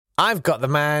I've got the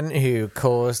man who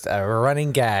caused a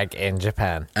running gag in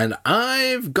Japan. And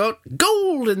I've got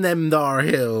gold in them thar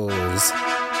hills.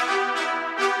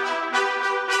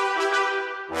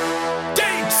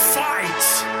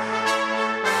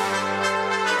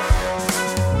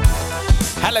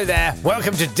 Hello there,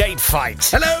 welcome to Date Fight.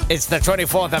 Hello. It's the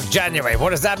 24th of January.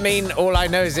 What does that mean? All I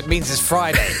know is it means it's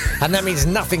Friday. And that means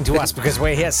nothing to us because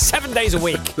we're here 7 days a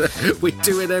week. We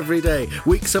do it every day.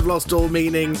 Weeks have lost all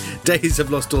meaning. Days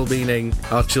have lost all meaning.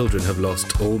 Our children have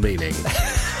lost all meaning.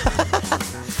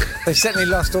 They've certainly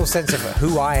lost all sense of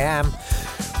who I am.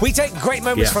 We take great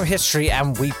moments from history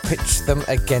and we pitch them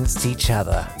against each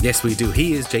other. Yes, we do.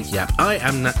 He is Jake Yap. I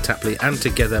am Nat Tapley, and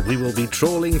together we will be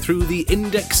trawling through the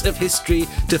index of history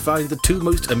to find the two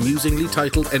most amusingly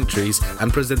titled entries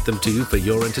and present them to you for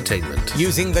your entertainment.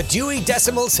 Using the Dewey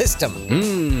Decimal System.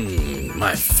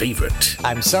 My favourite.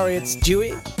 I'm sorry it's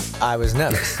Dewey. I was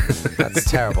nervous. That's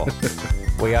terrible.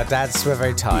 We are dads, we're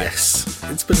very tired. Yes,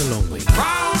 it's been a long week.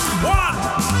 Round one!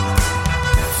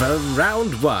 For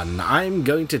round one, I'm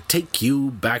going to take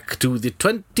you back to the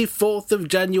 24th of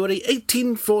January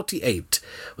 1848,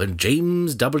 when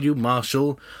James W.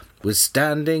 Marshall was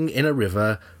standing in a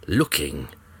river looking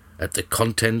at the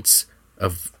contents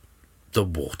of the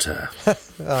water.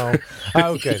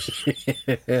 Oh, good.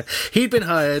 He'd been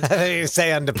hired... You say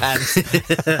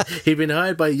underpants. He'd been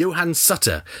hired by Johann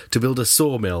Sutter to build a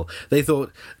sawmill. They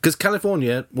thought... Because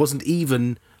California wasn't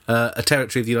even... a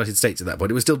territory of the United States at that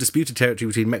point. It was still disputed territory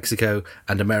between Mexico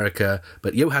and America,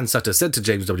 but Johann Sutter said to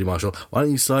James W. Marshall, why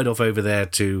don't you slide off over there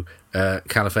to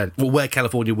California, well, where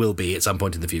California will be at some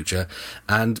point in the future,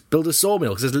 and build a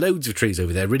sawmill, because there's loads of trees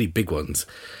over there, really big ones.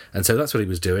 And so that's what he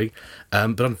was doing.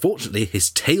 But unfortunately, his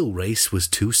tail race was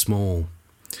too small.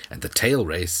 And the tail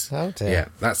race,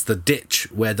 that's the ditch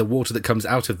where the water that comes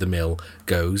out of the mill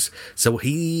goes. So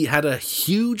he had a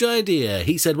huge idea.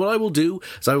 He said, what I will do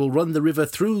is I will run the river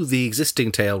through the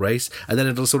existing tail race, and then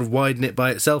it'll sort of widen it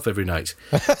by itself every night.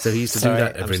 So he used to do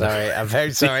that every night. I'm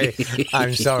very sorry.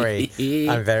 I'm sorry.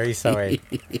 I'm very sorry.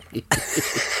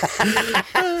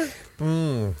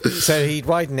 So he'd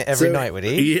widen it every night, would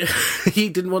he? Yeah, he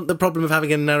didn't want the problem of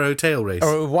having a narrow tail race.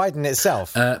 Or it would widen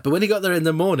itself? But when he got there in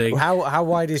the morning... How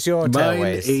wide is your tail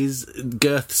race? Mine is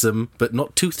girthsome, but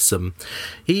not toothsome.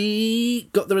 He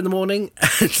got there in the morning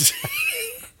and...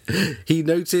 He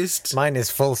noticed... Mine is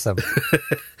fulsome.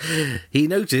 He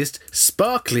noticed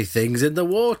sparkly things in the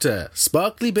water,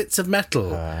 sparkly bits of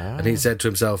metal. And he said to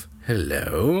himself,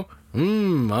 hello...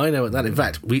 I know what that... In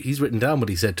fact, he's written down what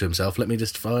he said to himself. Let me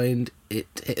just find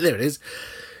it. There it is.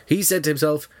 He said to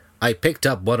himself, I picked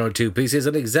up one or two pieces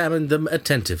and examined them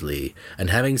attentively, and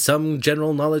having some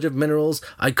general knowledge of minerals,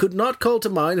 I could not call to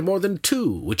mind more than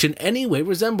two which in any way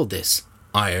resembled this.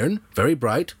 Iron, very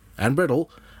bright and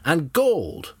brittle, and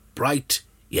gold, bright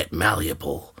yet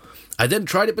malleable. I then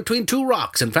tried it between two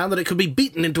rocks and found that it could be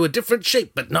beaten into a different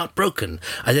shape but not broken.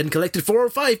 I then collected 4 or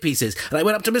 5 pieces, and I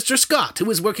went up to Mr. Scott, who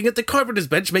was working at the carpenter's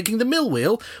bench making the mill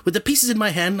wheel. With the pieces in my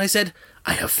hand, I said,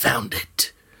 I have found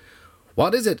it.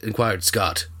 What is it? Inquired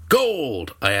Scott.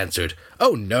 Gold, I answered.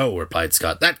 Oh no, replied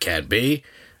Scott, that can't be.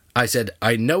 I said,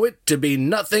 I know it to be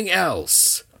nothing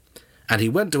else. And he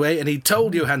went away and he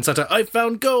told Johann Sutter, I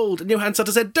found gold. And Johann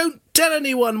Sutter said, don't tell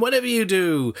anyone, whatever you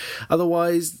do.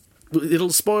 Otherwise... it'll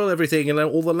spoil everything and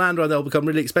all the land around there will become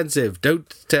really expensive.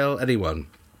 Don't tell anyone.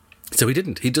 So he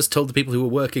didn't. He just told the people who were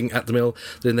working at the mill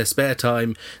that in their spare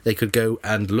time they could go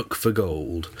and look for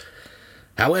gold.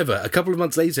 However, a couple of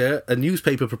months later, a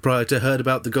newspaper proprietor heard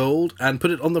about the gold and put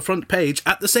it on the front page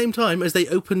at the same time as they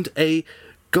opened a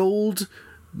gold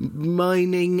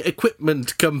mining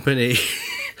equipment company.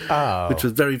 Oh. Which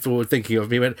was very forward-thinking of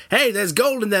me. He went, hey, there's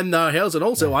gold in them there hills, and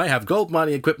also I have gold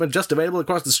mining equipment just available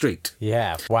across the street.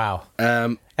 Yeah, wow.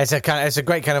 It's a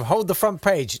great kind of hold the front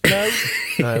page.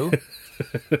 No.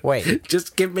 Wait.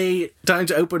 Just give me time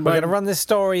to open We're going to run this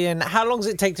story in... How long does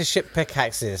it take to ship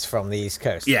pickaxes from the East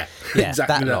Coast? Yeah,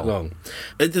 exactly that long.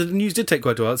 The news did take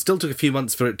quite a while. It still took a few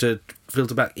months for it to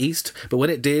filter back east, but when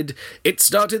it did, it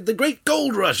started the Great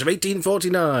Gold Rush of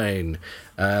 1849.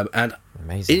 And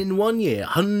amazing. In 1 year,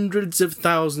 hundreds of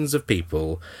thousands of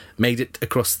people made it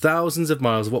across thousands of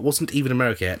miles of what wasn't even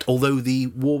America yet, although the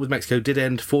war with Mexico did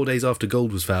end 4 days after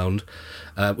gold was found,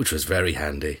 which was very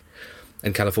handy.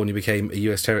 And California became a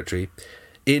US territory.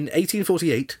 In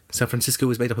 1848, San Francisco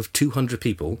was made up of 200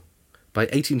 people. By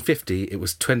 1850, it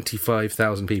was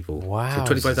 25,000 people. Wow. So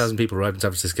 25,000 people arrived in San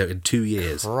Francisco in 2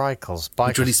 years. Crikles.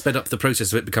 Which really sped up the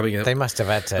process of it becoming They must have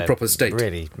had to a proper state.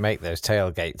 Really make those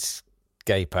tailgates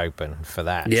gape open for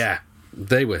that. Yeah.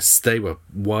 They were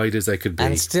wide as they could be.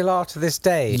 And still are to this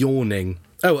day. Yawning.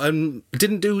 Oh,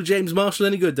 didn't do James Marshall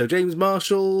any good, though. James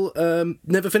Marshall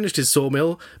never finished his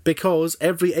sawmill because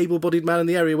every able-bodied man in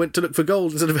the area went to look for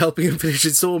gold instead of helping him finish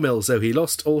his sawmill, so he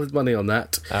lost all his money on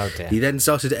that. Oh, dear. He then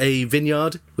started a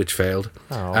vineyard, which failed,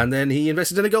 and then he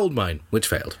invested in a gold mine, which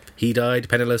failed. He died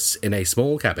penniless in a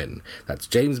small cabin. That's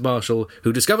James Marshall,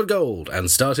 who discovered gold and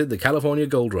started the California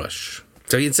Gold Rush.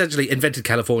 So he essentially invented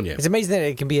California. It's amazing that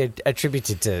it can be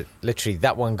attributed to literally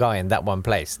that one guy in that one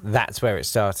place. That's where it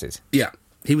started. Yeah.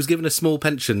 He was given a small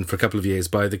pension for a couple of years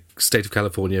by the state of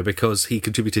California because he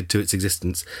contributed to its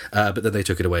existence, but then they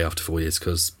took it away after 4 years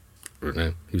because, I don't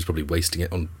know, he was probably wasting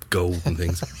it on gold and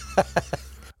things.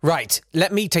 Right,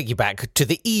 let me take you back to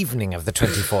the evening of the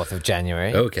 24th of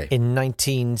January. Okay. In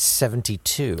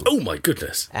 1972. Oh, my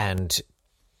goodness. And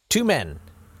two men,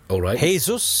 All right.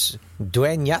 Jesus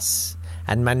Dueñas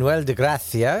and Manuel de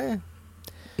Gracia,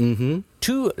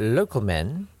 two local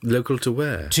men. Local to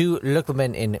where? Two local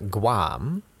men in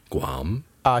Guam Guam.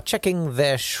 are checking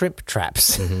their shrimp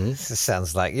traps. This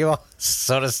sounds like your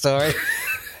sort of story.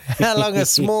 Along a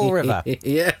small river.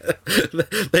 Yeah.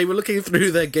 They were looking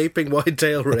through their gaping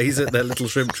wide-tail rays at their little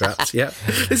shrimp traps. Yeah.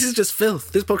 This is just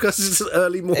filth. This podcast is just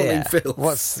early morning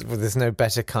filth. There's no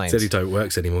better kind. It's the only time it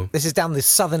works anymore. This is down the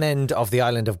southern end of the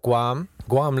island of Guam.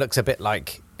 Guam looks a bit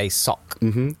like a sock,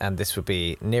 and this would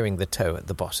be nearing the toe at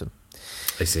the bottom.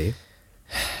 I see.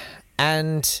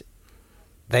 And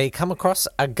they come across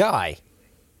a guy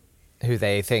who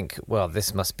they think, well,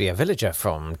 this must be a villager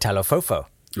from Talofofo.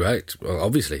 Right. Well,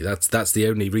 obviously, that's the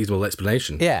only reasonable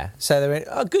explanation. Yeah. So they went,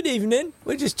 oh, good evening.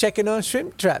 We're just checking our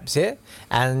shrimp traps here.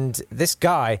 And this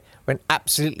guy went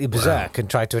absolutely berserk and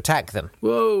tried to attack them.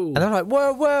 Whoa. And I'm like,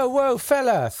 whoa,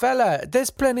 fella. There's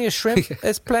plenty of shrimp.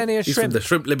 There's plenty of He's shrimp. from the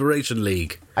Shrimp Liberation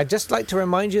League. I'd just like to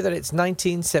remind you that it's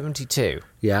 1972.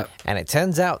 Yeah. And it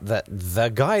turns out that the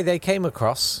guy they came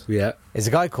across is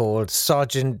a guy called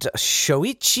Sergeant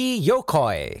Shoichi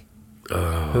Yokoi,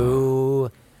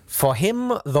 who, for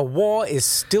him, the war is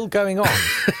still going on.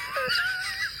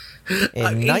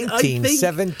 In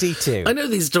 1972. I know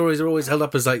these stories are always held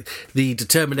up as like the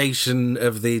determination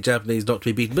of the Japanese not to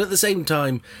be beaten, but at the same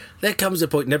time, there comes a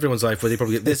point in everyone's life where they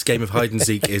probably get this game of hide and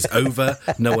seek is over.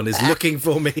 No one is looking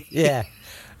for me. Yeah.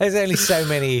 There's only so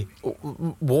many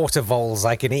water voles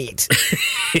I can eat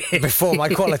before my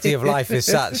quality of life is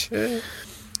such.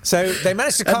 So they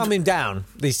managed to calm him down,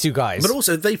 these two guys. But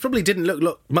also, they probably didn't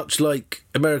look much like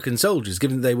American soldiers,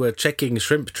 given that they were checking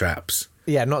shrimp traps.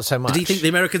 Yeah, not so much. Did he think the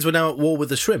Americans were now at war with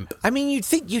the shrimp? I mean, you'd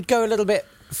think you'd go a little bit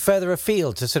further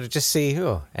afield to sort of just see,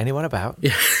 anyone about?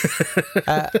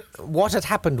 Yeah. What had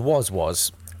happened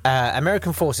was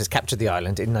American forces captured the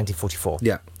island in 1944.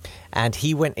 Yeah. And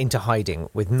he went into hiding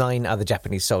with 9 other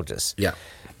Japanese soldiers. Yeah.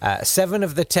 7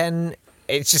 of the 10...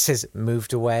 It just says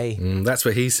moved away. That's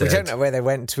what he said. We don't know where they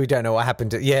went. We don't know what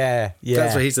happened. Yeah.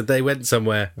 That's what he said. They went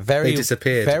somewhere. They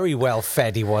disappeared. Very well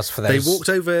fed he was for those. They walked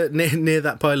over near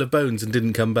that pile of bones and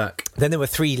didn't come back. Then there were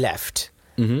 3 left.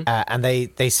 And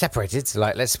they separated.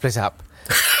 Like, let's split up.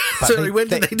 Sorry, when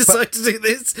did they decide to do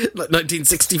this? Like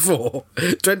 1964.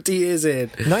 20 years in.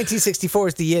 1964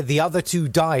 is the year the other 2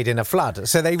 died in a flood.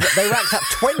 So they racked up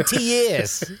 20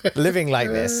 years living like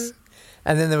this.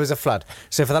 And then there was a flood.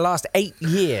 So for the last 8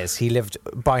 years, he lived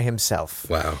by himself.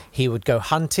 Wow. He would go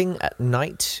hunting at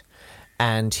night,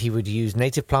 and he would use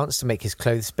native plants to make his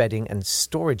clothes, bedding, and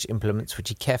storage implements, which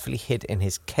he carefully hid in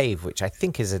his cave, which I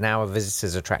think is now a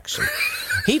visitor's attraction.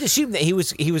 He'd assumed that he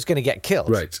was going to get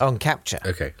killed on capture.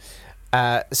 Okay.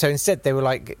 So instead, they were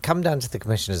like, come down to the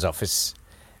commissioner's office,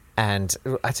 and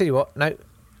I tell you what, no,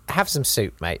 have some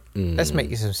soup, mate. Let's make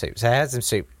you some soup. So I had some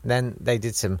soup. Then they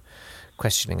did some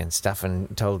questioning and stuff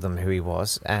and told them who he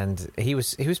was, and he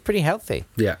was pretty healthy.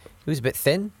 Yeah. He was a bit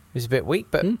thin, he was a bit weak,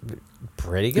 but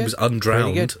pretty good. He was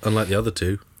undrowned, unlike the other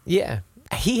 2. Yeah.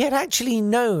 He had actually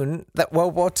known that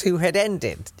World War II had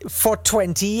ended for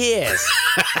 20 years.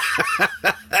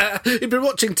 He'd been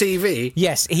watching TV.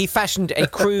 Yes, he fashioned a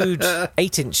crude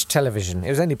 8-inch television.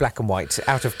 It was only black and white,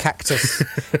 out of cactus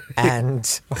and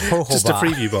just a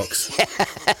preview box.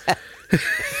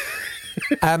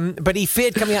 But he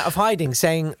feared coming out of hiding,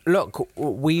 saying, look,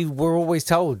 we were always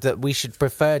told that we should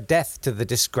prefer death to the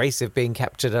disgrace of being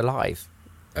captured alive.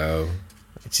 Oh.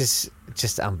 It's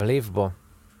just unbelievable.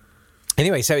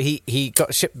 Anyway, so he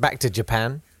got shipped back to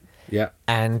Japan. Yeah.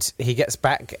 And he gets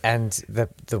back, and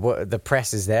the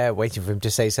press is there waiting for him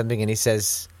to say something, and he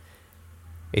says,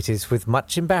 "It is with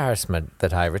much embarrassment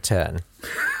that I return."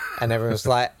 And everyone's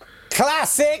like,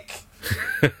 classic!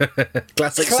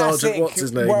 Classic Sergeant, what's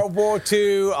his name? World War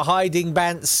II hiding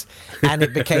bants. And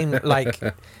it became like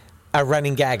a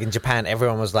running gag in Japan.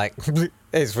 Everyone was like,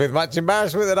 "It's with much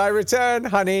embarrassment that I return,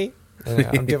 honey.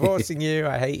 I'm divorcing you.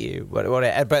 I hate you. But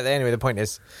anyway, the point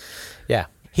is, yeah,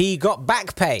 he got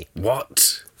back pay.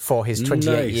 What? For his 28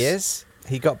 Nice. years.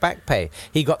 He got back pay.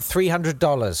 He got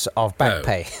 $300 of back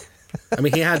pay. I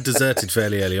mean, he had deserted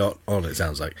fairly early on, it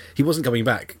sounds like. He wasn't coming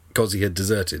back because he had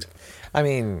deserted. I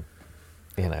mean,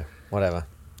 whatever.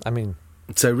 I mean...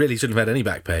 So really shouldn't have had any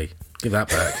back pay. Give that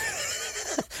back.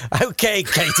 Okay,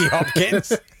 Katie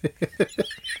Hopkins.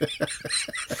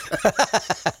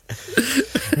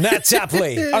 Nat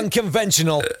Tapley,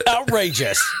 unconventional,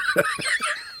 outrageous.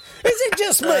 Is it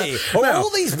just me? Or No. all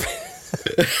these...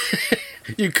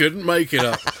 You couldn't make it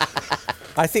up.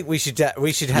 I think we should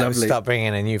Lovely. start bringing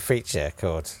in a new feature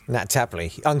called Nat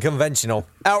Tapley, unconventional,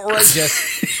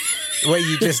 outrageous, where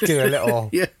you just do a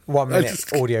little 1 minute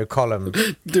audio column.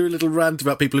 Do a little rant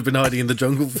about people who've been hiding in the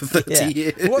jungle for 30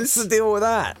 years. What's the deal with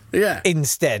that? Yeah.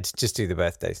 Instead, just do the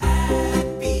birthdays.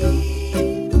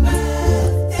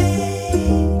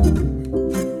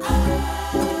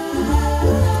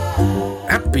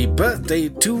 Happy birthday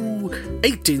to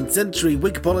 18th century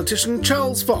Whig politician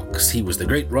Charles Fox. He was the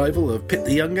great rival of Pitt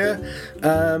the Younger,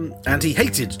 and he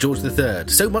hated George III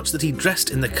so much that he dressed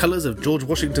in the colours of George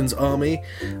Washington's army,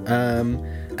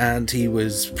 and he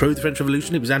was pro the French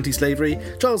Revolution, he was anti-slavery.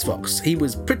 Charles Fox, he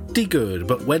was pretty good,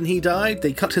 but when he died,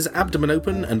 they cut his abdomen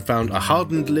open and found a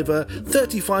hardened liver,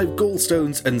 35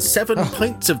 gallstones, and 7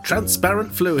 pints of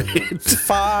transparent fluid.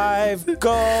 5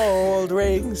 gold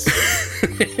rings.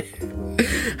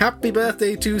 Happy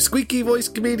birthday to squeaky voice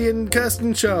comedian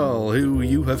Kirsten Shaw, who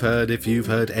you have heard if you've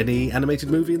heard any animated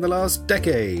movie in the last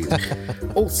decade.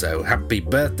 Also, happy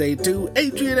birthday to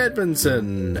Adrian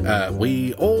Edmondson.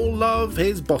 We all love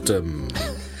his bottom.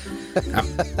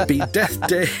 Happy Death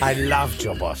Day. I loved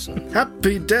your bottom.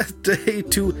 Happy Death Day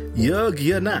to Jörg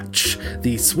Janach,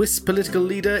 the Swiss political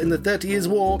leader in the 30 Years'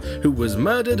 War, who was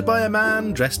murdered by a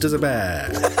man dressed as a bear.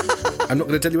 I'm not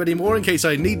going to tell you any more in case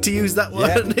I need to use that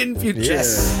one in future.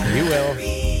 Yes, you will.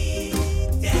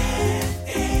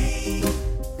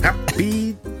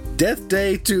 Happy Death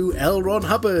Day to L. Ron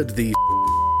Hubbard, the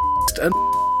and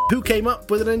who came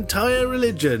up with an entire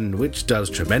religion which does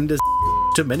tremendous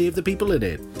to many of the people in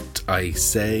it. I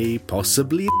say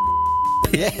possibly.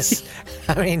 Yes.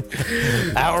 I mean,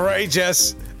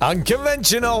 outrageous,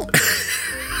 unconventional.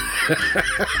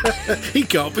 He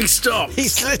can't be stopped.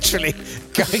 He's literally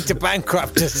going to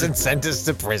bankrupt us and send us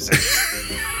to prison.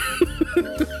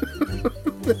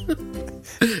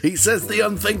 He says the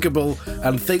unthinkable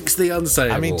and thinks the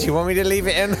unsayable. I mean, do you want me to leave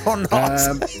it in or not?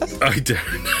 I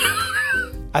don't know.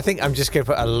 I think I'm just going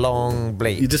to put a long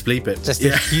bleep. You just bleep it. Just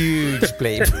a huge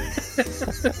bleep.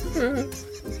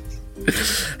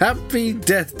 Happy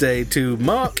Death Day to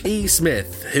Mark E.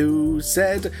 Smith, who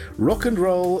said, rock and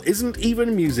roll isn't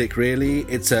even music, really.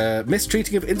 It's a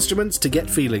mistreating of instruments to get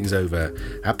feelings over.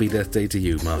 Happy Death Day to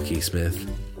you, Mark E. Smith.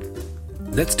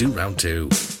 Let's do round 2.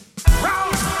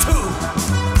 Round 2.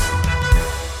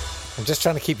 I'm just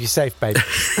trying to keep you safe, babe.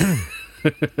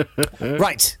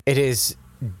 Right. It is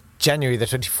January the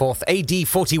 24th, AD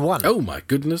 41. Oh, my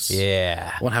goodness.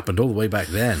 Yeah. What happened all the way back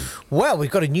then? Well,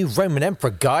 we've got a new Roman emperor,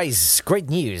 guys. Great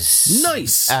news.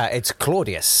 Nice. It's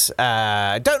Claudius.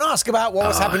 Don't ask about what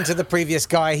was happening to the previous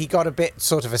guy. He got a bit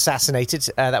sort of assassinated.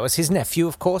 That was his nephew,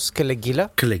 of course, Caligula.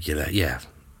 Caligula, yeah.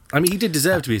 I mean, he did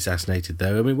deserve to be assassinated,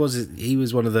 though. I mean, he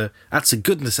was one of the... That's a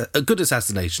good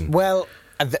assassination. Well,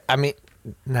 I mean...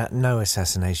 No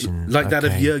assassination. Like that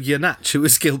of Jörg Janach, who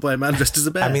was killed by a man dressed as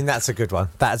a bear. I mean, that's a good one.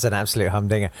 That's an absolute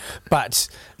humdinger. But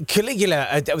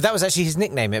Caligula, that was actually his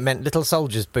nickname. It meant little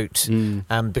soldier's boot,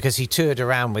 because he toured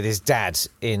around with his dad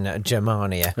in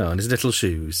Germania. Oh, and his little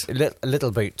shoes. Little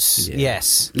boots, Yeah.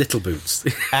 yes. Little boots.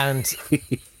 And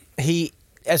he,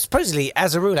 supposedly,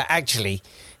 as a ruler, actually,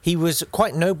 he was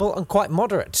quite noble and quite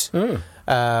moderate for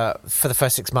the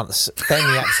first 6 months. Then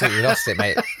he absolutely lost it,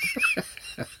 mate.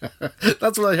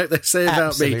 That's what I hope they say about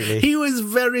Absolutely. me. He was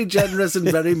very generous and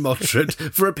very moderate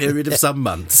for a period of some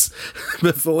months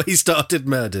before he started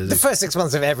murders. The first 6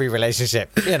 months of every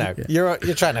relationship, you're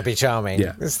trying to be charming.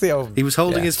 Yeah. It's the old. He was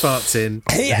holding his farts in.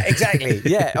 Yeah, exactly.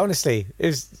 Yeah, honestly, it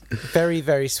was very,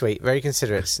 very sweet, very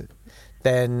considerate.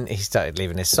 Then he started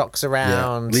leaving his socks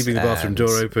around, leaving the bathroom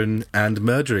door open and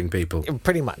murdering people.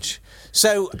 Pretty much.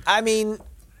 So, I mean,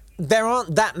 there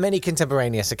aren't that many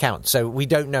contemporaneous accounts, so we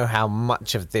don't know how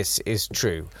much of this is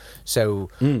true.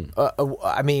 So,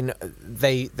 I mean,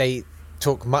 they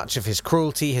talk much of his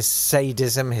cruelty, his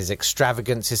sadism, his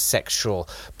extravagance, his sexual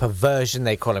perversion.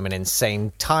 They call him an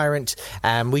insane tyrant.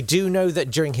 We do know that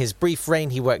during his brief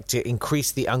reign, he worked to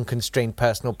increase the unconstrained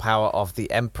personal power of the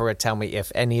emperor. Tell me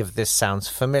if any of this sounds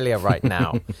familiar right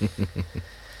now.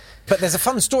 But there's a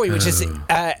fun story, which is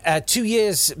 2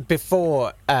 years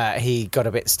before he got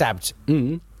a bit stabbed,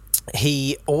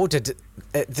 he ordered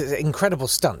the incredible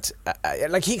stunt.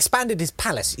 Like, he expanded his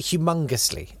palace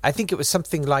humongously. I think it was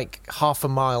something like half a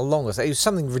mile long or so. It was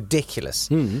something ridiculous.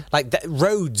 Like, the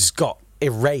roads got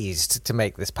erased to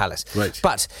make this palace. Right.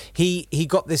 But he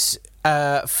got this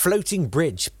floating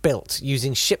bridge built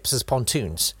using ships as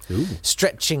pontoons,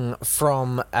 stretching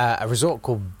from a resort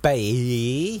called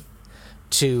Bay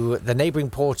to the neighbouring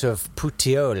port of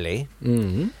Puteoli.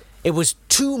 It was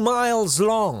 2 miles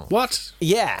long. What?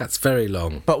 Yeah. That's very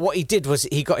long. But what he did was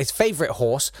he got his favourite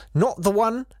horse, not the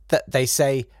one that they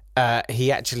say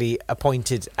he actually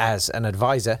appointed as an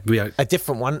advisor, a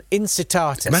different one,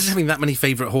 Incitatus. Imagine having that many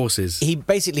favourite horses. He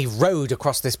basically rode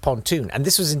across this pontoon, and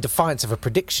this was in defiance of a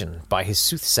prediction by his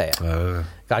soothsayer, a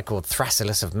guy called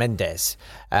Thrasyllus of Mendes,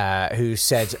 who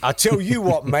said, "I tell you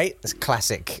what, mate," this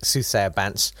classic soothsayer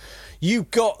bants, you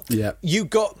got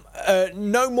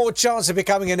no more chance of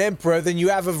becoming an emperor than you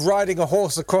have of riding a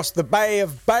horse across the Bay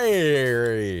of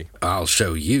Bay. I'll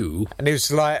show you. And he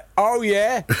was like, "Oh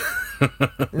yeah."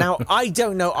 Now, I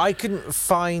don't know. I couldn't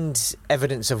find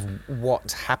evidence of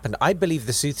what happened. I believe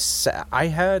the soothsayer.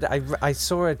 I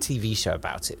saw a TV show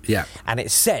about it. Yeah. And it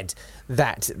said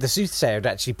that the soothsayer had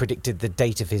actually predicted the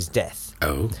date of his death.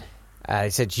 Oh.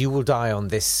 He said, "You will die on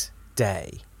this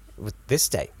day,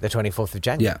 the 24th of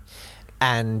January." Yeah.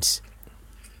 And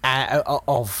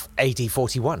of AD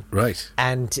 41. Right.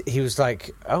 And he was like,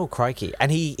 "Oh, crikey."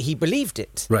 And he believed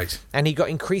it. Right. And he got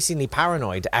increasingly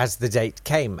paranoid as the date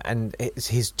came. And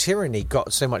his tyranny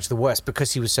got so much the worse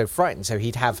because he was so frightened. So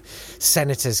he'd have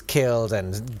senators killed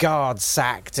and guards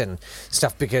sacked and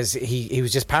stuff because he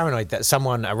was just paranoid that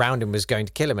someone around him was going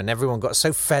to kill him. And everyone got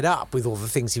so fed up with all the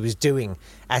things he was doing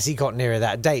as he got nearer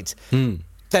that date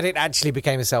that it actually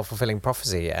became a self-fulfilling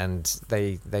prophecy. And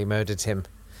they murdered him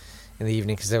in the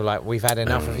evening because they were like, "We've had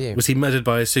enough of you." Was he murdered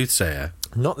by a soothsayer?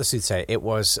 Not the soothsayer. It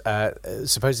was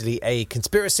supposedly a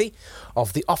conspiracy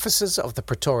of the officers of the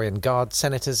Praetorian Guard,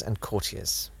 senators and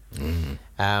courtiers.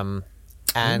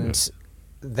 And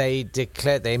they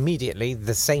immediately,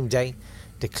 the same day,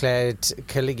 declared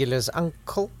Caligula's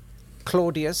uncle,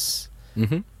 Claudius,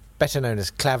 better known as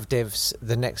Clavdivs,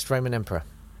 the next Roman emperor.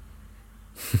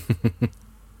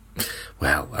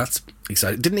 Well, that's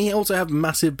exciting. Didn't he also have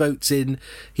massive boats in...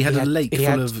 He had a lake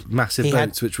full of massive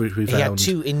boats, which we found. He had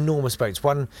 2 enormous boats.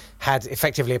 One had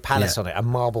effectively a palace on it, a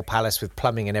marble palace with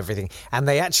plumbing and everything. And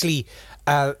they actually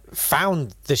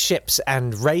found the ships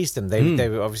and raised them. They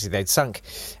were obviously, they'd sunk.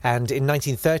 And in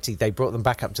 1930, they brought them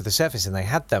back up to the surface and they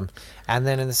had them. And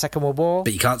then in the Second World War...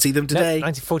 But you can't see them today.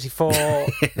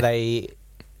 1944, they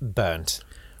burned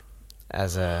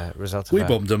as a result of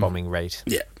bombed them. bombing raid.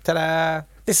 Yeah. Ta-da!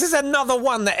 This is another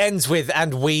one that ends with,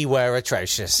 "and we were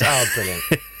atrocious." Oh, brilliant.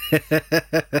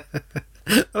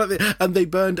 And they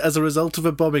burned as a result of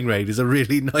a bombing raid is a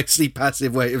really nicely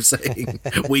passive way of saying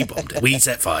we bombed it. We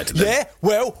set fire to them. Yeah?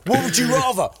 Well, what would you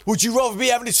rather? Would you rather be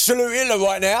having to salute Hitler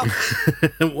right now?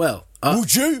 Well...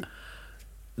 would you?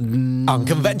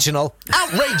 Unconventional.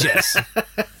 Outrageous.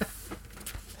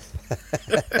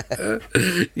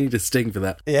 You need a sting for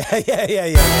that. Yeah.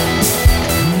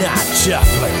 Not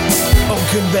chocolate.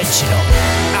 Unconventional.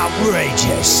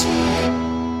 Outrageous.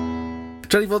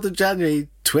 24th of January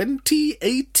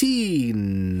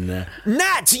 2018.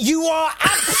 Nat, you are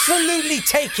absolutely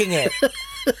taking it.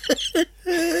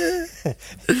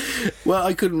 Well,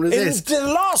 I couldn't resist. In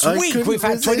the last week, we've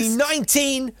had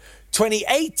 2019,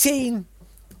 2018.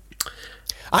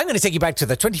 I'm going to take you back to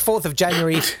the 24th of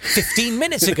January, 15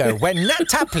 minutes ago, when Nat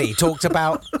Tapley talked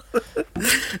about...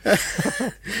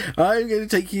 I'm going to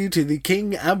take you to the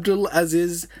King Abdul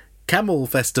Aziz Camel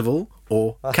Festival,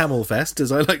 or Camel Fest,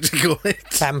 as I like to call it.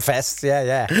 Camfest,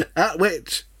 yeah. At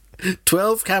which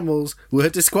 12 camels were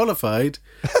disqualified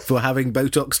for having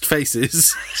Botoxed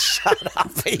faces. Shut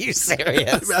up, are you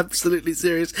serious? I'm absolutely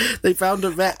serious. They found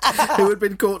a vet who had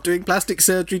been caught doing plastic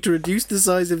surgery to reduce the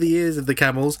size of the ears of the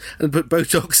camels and put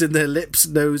Botox in their lips,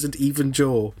 nose and even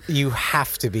jaw. You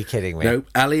have to be kidding me. No,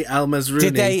 Ali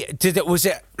Al-Mazruni. Was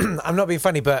it, I'm not being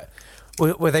funny, but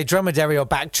were they dromedary or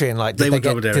Bactrian? Like, They were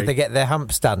dromedary. Did they get their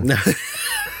humps done? No.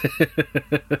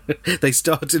 They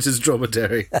started as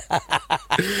dromedary.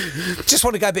 Just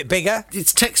want to go a bit bigger.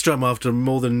 It's text drum after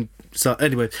more than... So,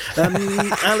 anyway,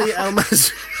 Ali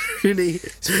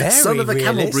Al-Mazruni, son of a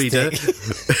camel breeder...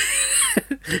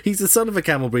 He's the son of a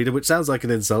camel breeder, which sounds like an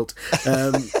insult,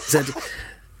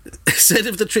 said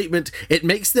of the treatment, it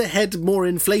makes the head more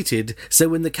inflated, so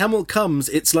when the camel comes,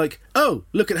 it's like, oh,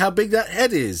 look at how big that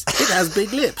head is. It has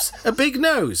big lips, a big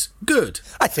nose. Good.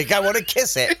 I think I want to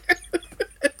kiss it.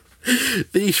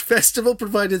 The festival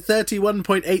provided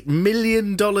 $31.8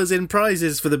 million in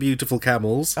prizes for the beautiful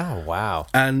camels. Oh, wow.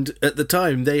 And at the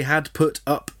time, they had put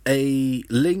up a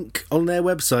link on their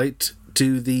website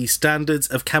to the standards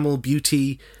of camel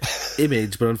beauty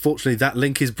image, but unfortunately that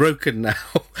link is broken now,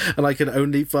 and I can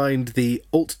only find the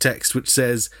alt text which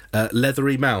says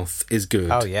leathery mouth is good.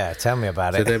 Oh, yeah, tell me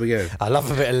about it. So there we go. I love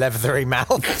a bit of leathery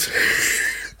mouth.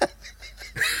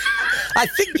 I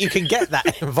think you can get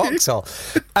that in Vauxhall.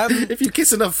 If you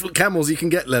kiss enough camels, you can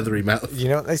get leathery mouth. You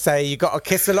know what they say? You got to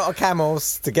kiss a lot of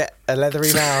camels to get a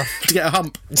leathery mouth. To get a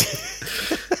hump.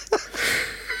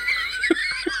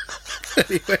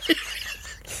 Anyway.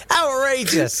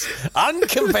 Outrageous,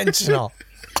 unconventional,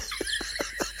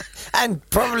 and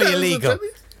probably illegal.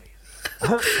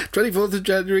 24th of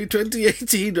January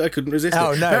 2018. I couldn't resist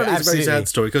Oh, it. no, Apparently it's a absolutely. very sad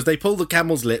story because they pull the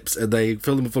camel's lips and they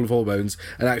fill them full of hormones,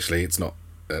 and actually it's not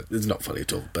funny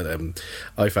at all, but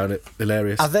I found it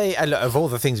hilarious. Are they, look, of all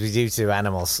the things we do to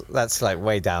animals, that's like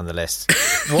way down the list.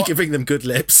 Giving them good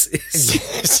lips is...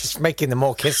 It's just making them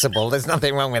more kissable. There's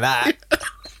nothing wrong with that.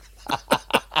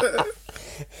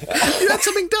 You had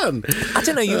something done. I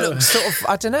don't know, you look sort of,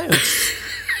 I don't know,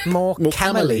 more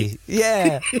camel-y.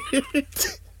 Yeah.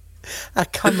 A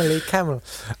camel.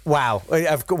 Wow.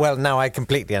 Well, now I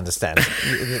completely understand.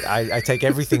 I take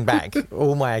everything back.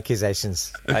 All my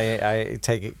accusations. I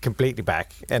take it completely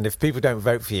back. And if people don't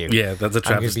vote for you, yeah, that's a I'm going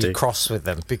to travesty. be cross with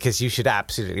them because you should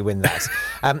absolutely win that.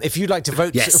 If you'd like to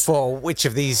vote for which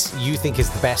of these you think is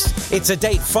the best, it's a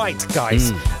date fight,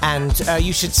 guys. And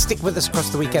you should stick with us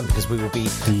across the weekend because we will be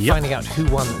finding out who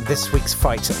won this week's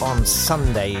fight on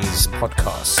Sunday's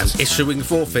podcast. And issuing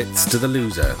forfeits to the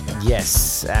loser.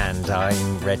 Yes, and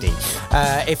I'm ready.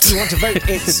 If you want to vote,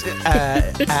 it's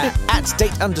at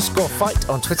date_fight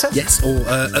on Twitter. Yes, or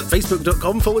at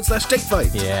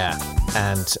facebook.com/datefight. Yeah.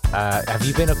 And have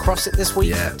you been across it this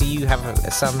week? Yeah. Do you have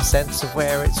some sense of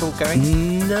where it's all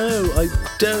going? No, I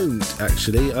don't,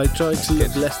 actually. I tried to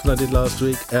look less than I did last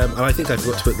week. And I think I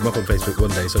forgot to put them up on Facebook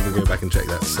one day, so I'm going to go back and check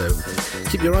that. So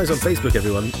keep your eyes on Facebook,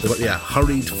 everyone. Yeah,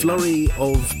 hurried flurry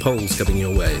of polls coming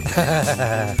your way.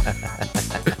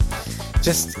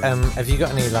 Just, have you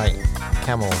got any, like,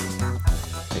 camel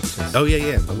pictures? Oh,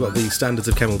 yeah. I've got the Standards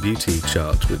of Camel Beauty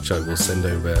chart, which I will send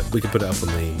over. We can put it up on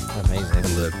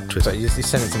the Twitter. So you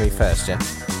send it to me first, yeah?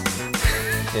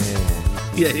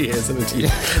 Yeah, send it to you.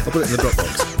 I'll put it in the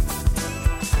Dropbox.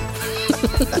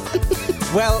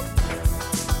 Well,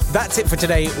 that's it for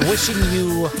today. Wishing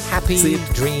you happy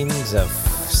dreams of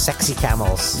sexy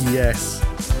camels. Yes.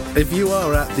 If you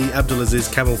are at the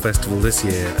Abdulaziz Camel Festival this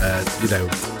year,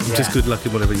 just good luck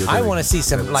in whatever you're doing. I want to see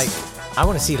some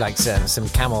some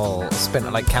camel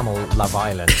Camel Love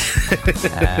Island.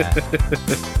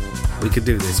 We could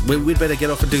do this. We'd better get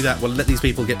off and do that. We'll let these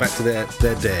people get back to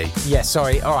their day. Yeah,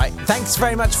 sorry. All right. Thanks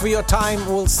very much for your time.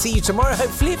 We'll see you tomorrow.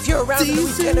 Hopefully, if you're around the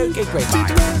weekend. Okay, great. Bye.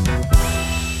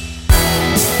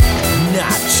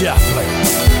 Not shuffling.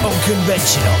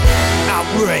 Unconventional.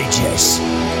 Outrageous.